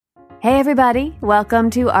Hey everybody, welcome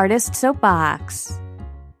to Artist Soapbox.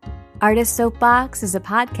 Artist Soapbox is a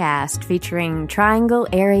podcast featuring Triangle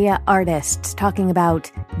area artists talking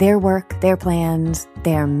about their work, their plans,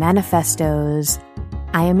 their manifestos.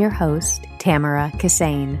 I am your host, Tamara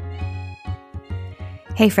Kassane.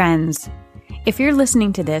 Hey friends, if you're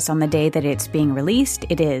listening to this on the day that it's being released,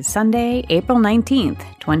 it is Sunday, April 19th,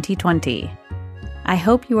 2020. I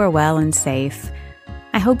hope you are well and safe.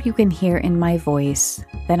 I hope you can hear in my voice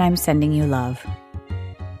that I'm sending you love.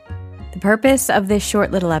 The purpose of this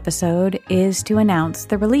short little episode is to announce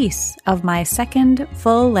the release of my second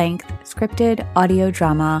full-length scripted audio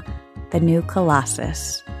drama, The New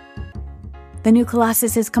Colossus. The New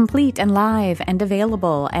Colossus is complete and live and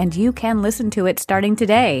available, and you can listen to it starting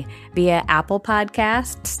today via Apple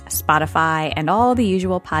Podcasts, Spotify, and all the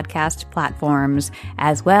usual podcast platforms,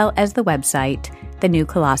 as well as the website,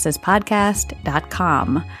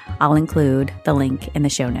 thenewcolossuspodcast.com. I'll include the link in the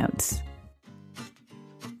show notes.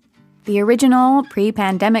 The original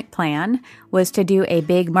pre-pandemic plan was to do a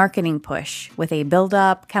big marketing push with a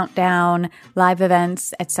build-up, countdown, live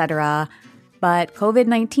events, etc. But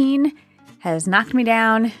COVID-19 has knocked me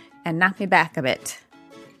down and knocked me back a bit.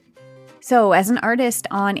 So, as an artist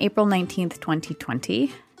on April 19th,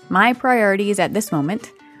 2020, my priorities at this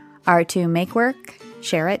moment are to make work,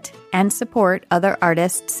 share it, and support other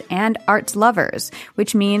artists and arts lovers,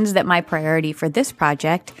 which means that my priority for this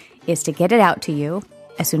project is to get it out to you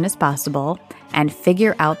as soon as possible and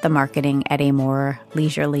figure out the marketing at a more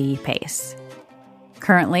leisurely pace.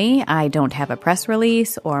 Currently, I don't have a press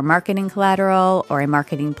release or marketing collateral or a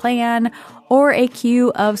marketing plan or a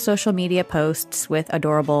queue of social media posts with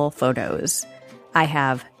adorable photos. I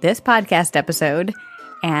have this podcast episode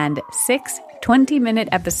and 6 20-minute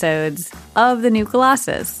episodes of The New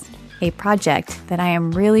Colossus, a project that I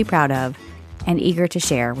am really proud of and eager to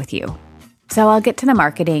share with you. So I'll get to the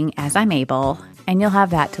marketing as I'm able, and you'll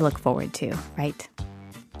have that to look forward to, right?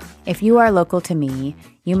 If you are local to me,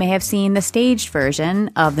 you may have seen the staged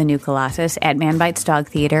version of The New Colossus at Man Bites Dog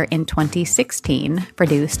Theater in 2016,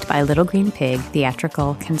 produced by Little Green Pig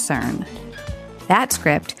Theatrical Concern. That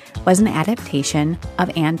script was an adaptation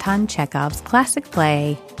of Anton Chekhov's classic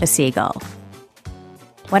play, The Seagull.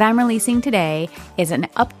 What I'm releasing today is an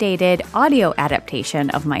updated audio adaptation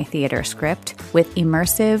of my theater script with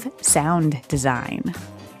immersive sound design.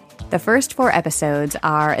 The first 4 episodes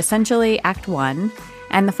are essentially Act 1,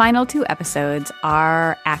 and the final 2 episodes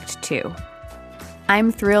are Act 2.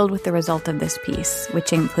 I'm thrilled with the result of this piece,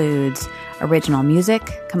 which includes original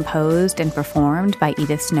music composed and performed by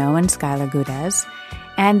Edith Snow and Skylar Gudez,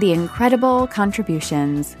 and the incredible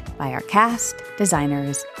contributions by our cast,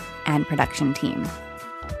 designers, and production team.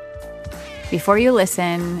 Before you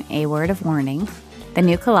listen, a word of warning: The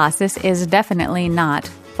New Colossus is definitely not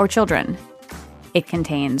for children. It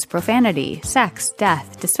contains profanity, sex,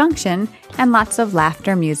 death, dysfunction, and lots of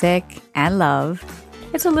laughter, music, and love.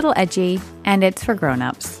 It's a little edgy, and it's for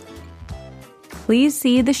grown-ups. Please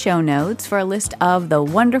see the show notes for a list of the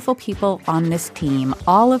wonderful people on this team,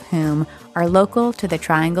 all of whom are local to the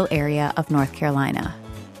Triangle area of North Carolina.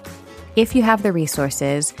 If you have the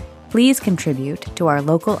resources, please contribute to our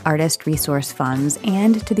local artist resource funds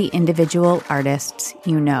and to the individual artists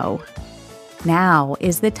you know. Now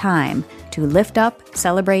is the time to lift up,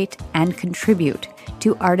 celebrate, and contribute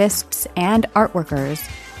to artists and artworkers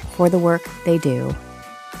for the work they do.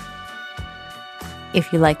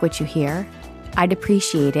 If you like what you hear, I'd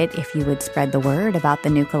appreciate it if you would spread the word about The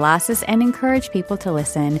New Colossus and encourage people to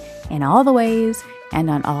listen in all the ways and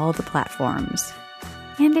on all the platforms.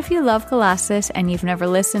 And if you love Colossus and you've never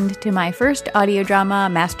listened to my first audio drama,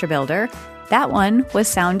 Master Builder, that one was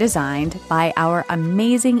sound designed by our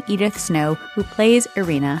amazing Edith Snow, who plays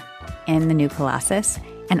Irina in The New Colossus,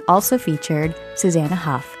 and also featured Susanna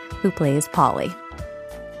Huff, who plays Polly.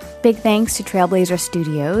 Big thanks to Trailblazer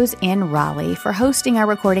Studios in Raleigh for hosting our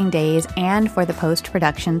recording days and for the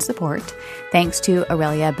post-production support. Thanks to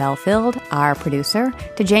Aurelia Belfield, our producer,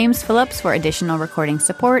 to James Phillips for additional recording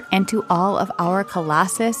support, and to all of our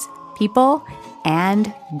Colossus people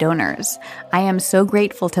and donors. I am so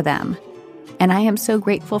grateful to them, and I am so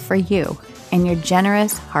grateful for you and your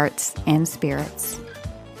generous hearts and spirits.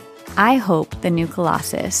 I hope The New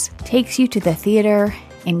Colossus takes you to the theater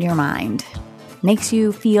in your mind, makes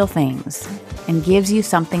you feel things, and gives you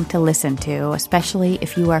something to listen to, especially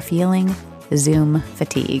if you are feeling Zoom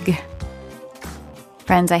fatigue.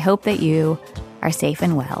 Friends, I hope that you are safe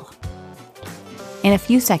and well. In a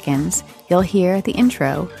few seconds, you'll hear the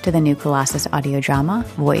intro to The New Colossus audio drama,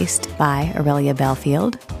 voiced by Aurelia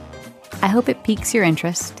Belfield. I hope it piques your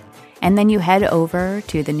interest, and then you head over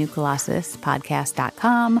to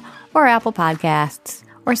thenewcolossuspodcast.com or Apple Podcasts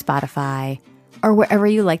or Spotify or wherever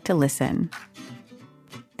you like to listen.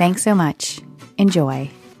 Thanks so much. Enjoy.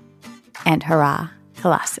 And hurrah,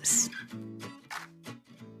 Colossus.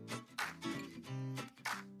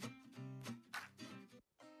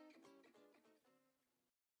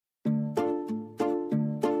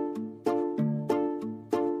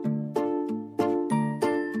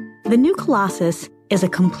 The New Colossus is a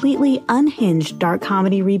completely unhinged dark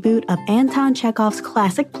comedy reboot of Anton Chekhov's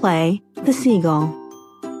classic play, The Seagull.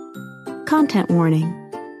 Content warning.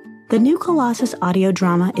 The New Colossus audio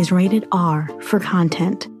drama is rated R for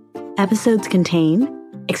content. Episodes contain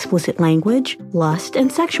explicit language, lust and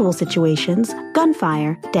sexual situations,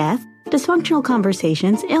 gunfire, death, dysfunctional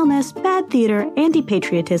conversations, illness, bad theater,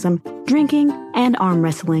 anti-patriotism, drinking, and arm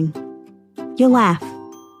wrestling. You'll laugh.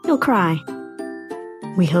 You'll cry.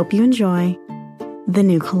 We hope you enjoy The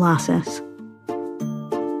New Colossus.